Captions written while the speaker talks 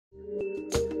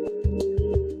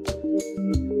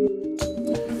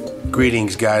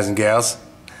Greetings, guys and gals.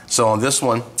 So on this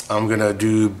one, I'm gonna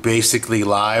do basically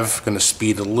live. Gonna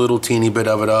speed a little teeny bit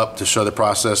of it up to show the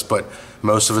process, but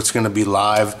most of it's gonna be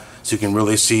live, so you can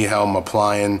really see how I'm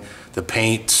applying the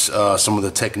paint, some of the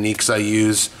techniques I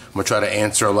use. I'm gonna try to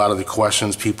answer a lot of the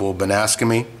questions people have been asking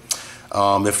me.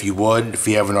 If you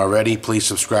haven't already, please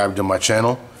subscribe to my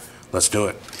channel. Let's do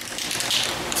it.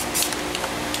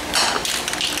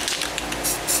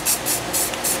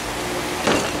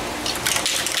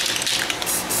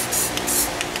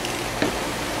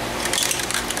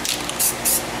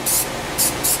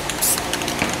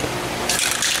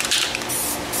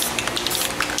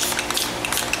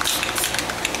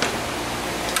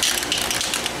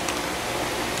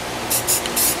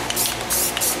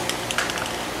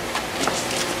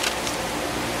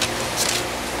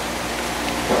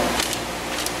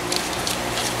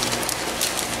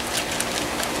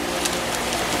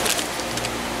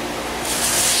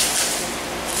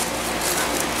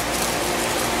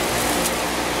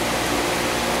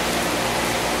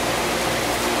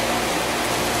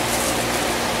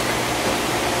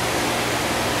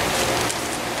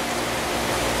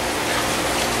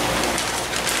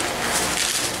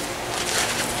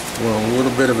 Well, a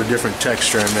little bit of a different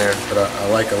texture in there, but I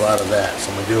like a lot of that.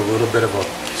 So I'm going to do a little bit of a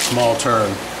small turn.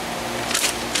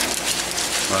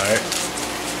 Alright.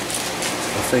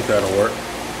 I think that'll work.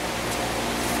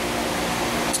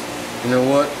 You know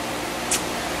what?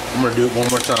 I'm going to do it one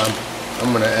more time. I'm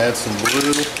going to add some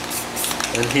blue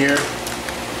in here.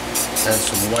 Add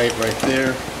some white right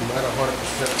there. I'm not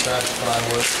 100% satisfied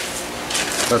with.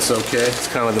 That's okay. It's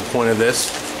kind of the point of this.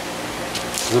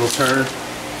 Little turn.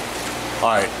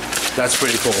 Alright. That's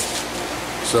pretty cool.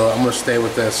 So I'm going to stay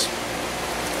with this.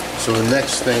 So the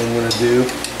next thing I'm going to do,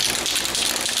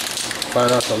 find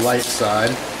out the light side.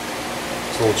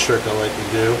 It's a little trick I like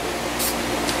to do.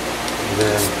 And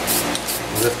then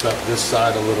lift up this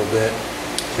side a little bit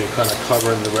so you're kind of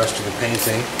covering the rest of the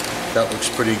painting. That looks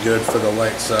pretty good for the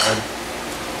light side.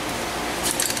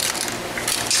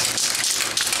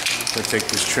 I'm going to take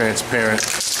this transparent.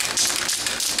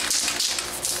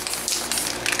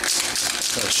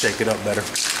 Let's shake it up better.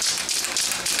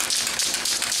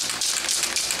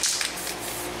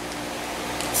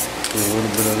 Do a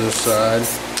little bit of this side.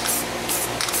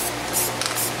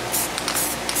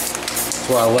 That's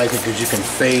why I like it, because you can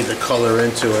fade the color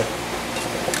into it.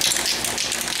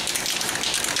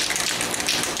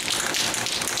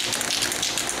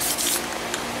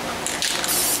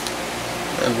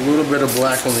 And a little bit of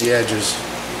black on the edges.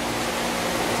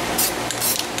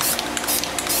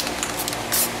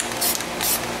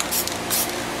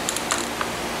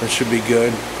 That should be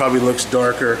good. Probably looks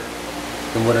darker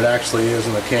than what it actually is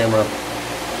in the camera,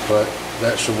 but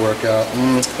that should work out.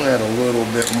 Add a little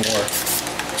bit more,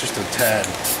 just a tad.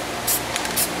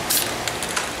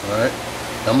 All right,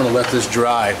 I'm gonna let this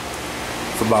dry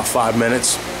for about 5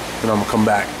 minutes, and I'm gonna come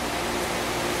back.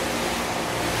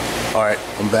 All right,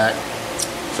 I'm back.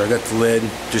 So I got the lid,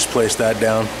 just placed that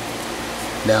down.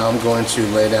 Now I'm going to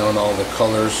lay down all the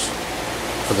colors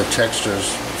for the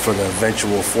textures for the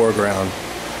eventual foreground.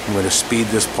 I'm going to speed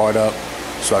this part up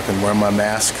so I can wear my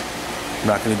mask. I'm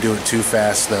not going to do it too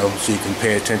fast though, so you can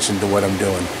pay attention to what I'm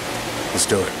doing. Let's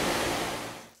do it.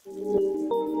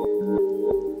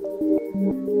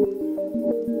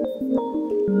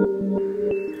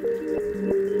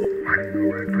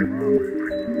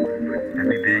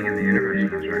 Every being in the universe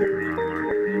knows right from wrong.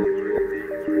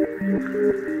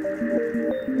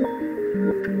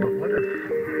 But what if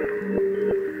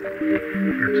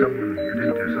someone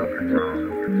did do something wrong?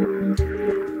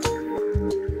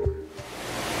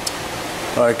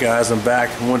 Alright guys, I'm back.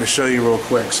 I wanted to show you real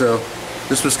quick. So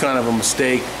this was kind of a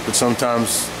mistake, but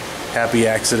sometimes happy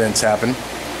accidents happen.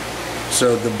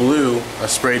 So the blue I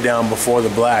sprayed down before the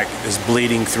black is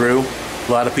bleeding through.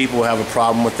 A lot of people have a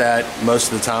problem with that.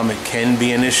 Most of the time it can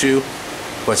be an issue,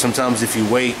 but sometimes if you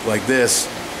wait like this,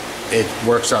 it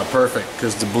works out perfect,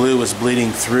 because the blue is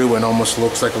bleeding through and almost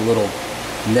looks like a little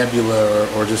nebula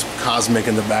or just cosmic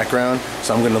in the background.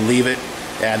 So I'm going to leave it,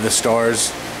 add the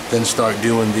stars, then start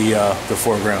doing the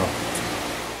foreground.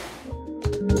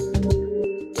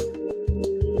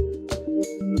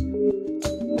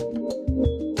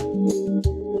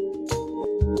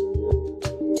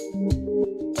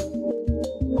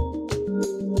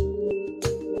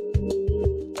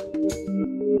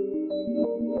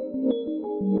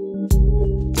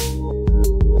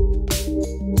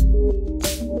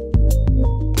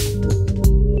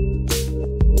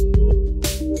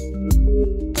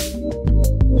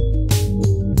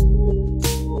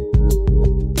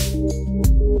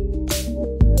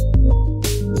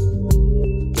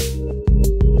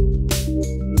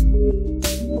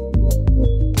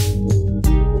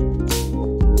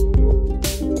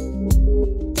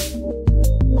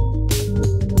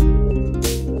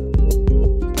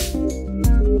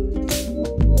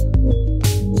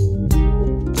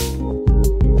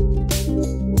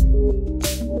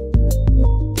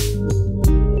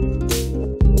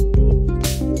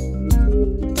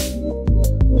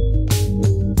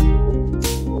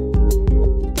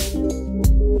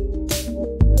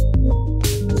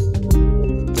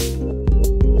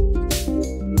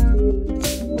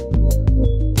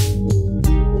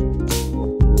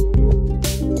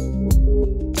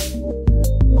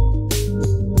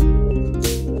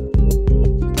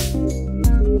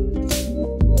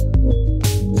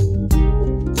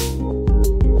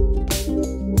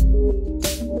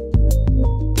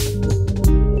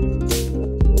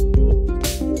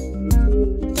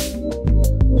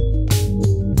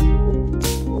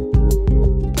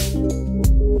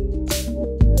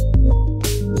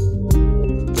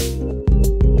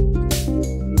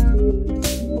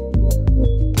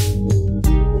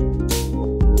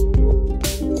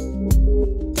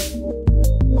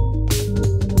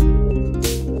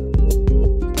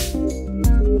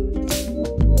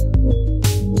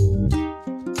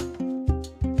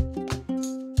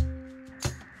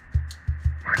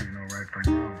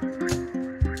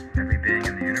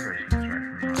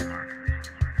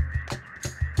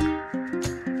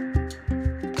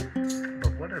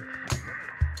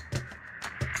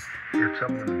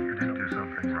 someone who didn't do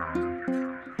something wrong?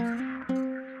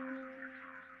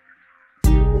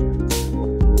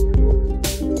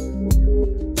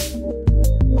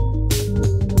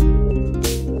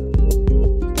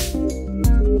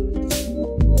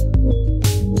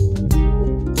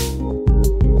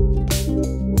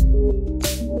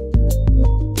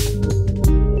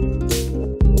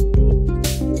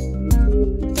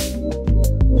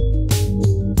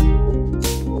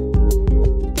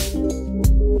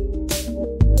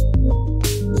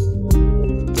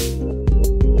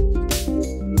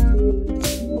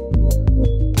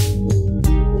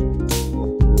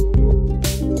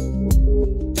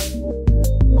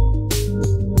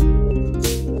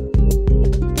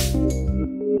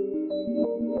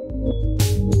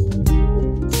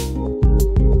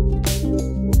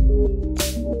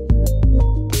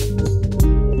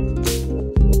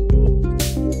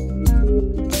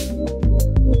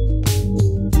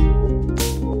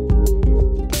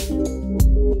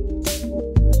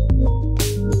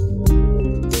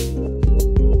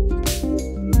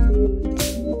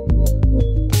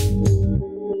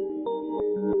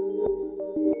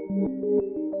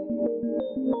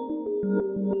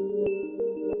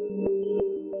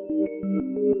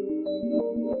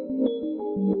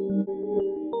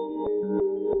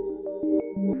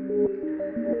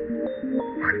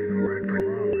 How do you know right from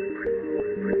wrong?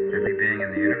 Every being in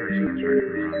the universe knows right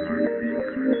from wrong,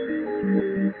 Mark.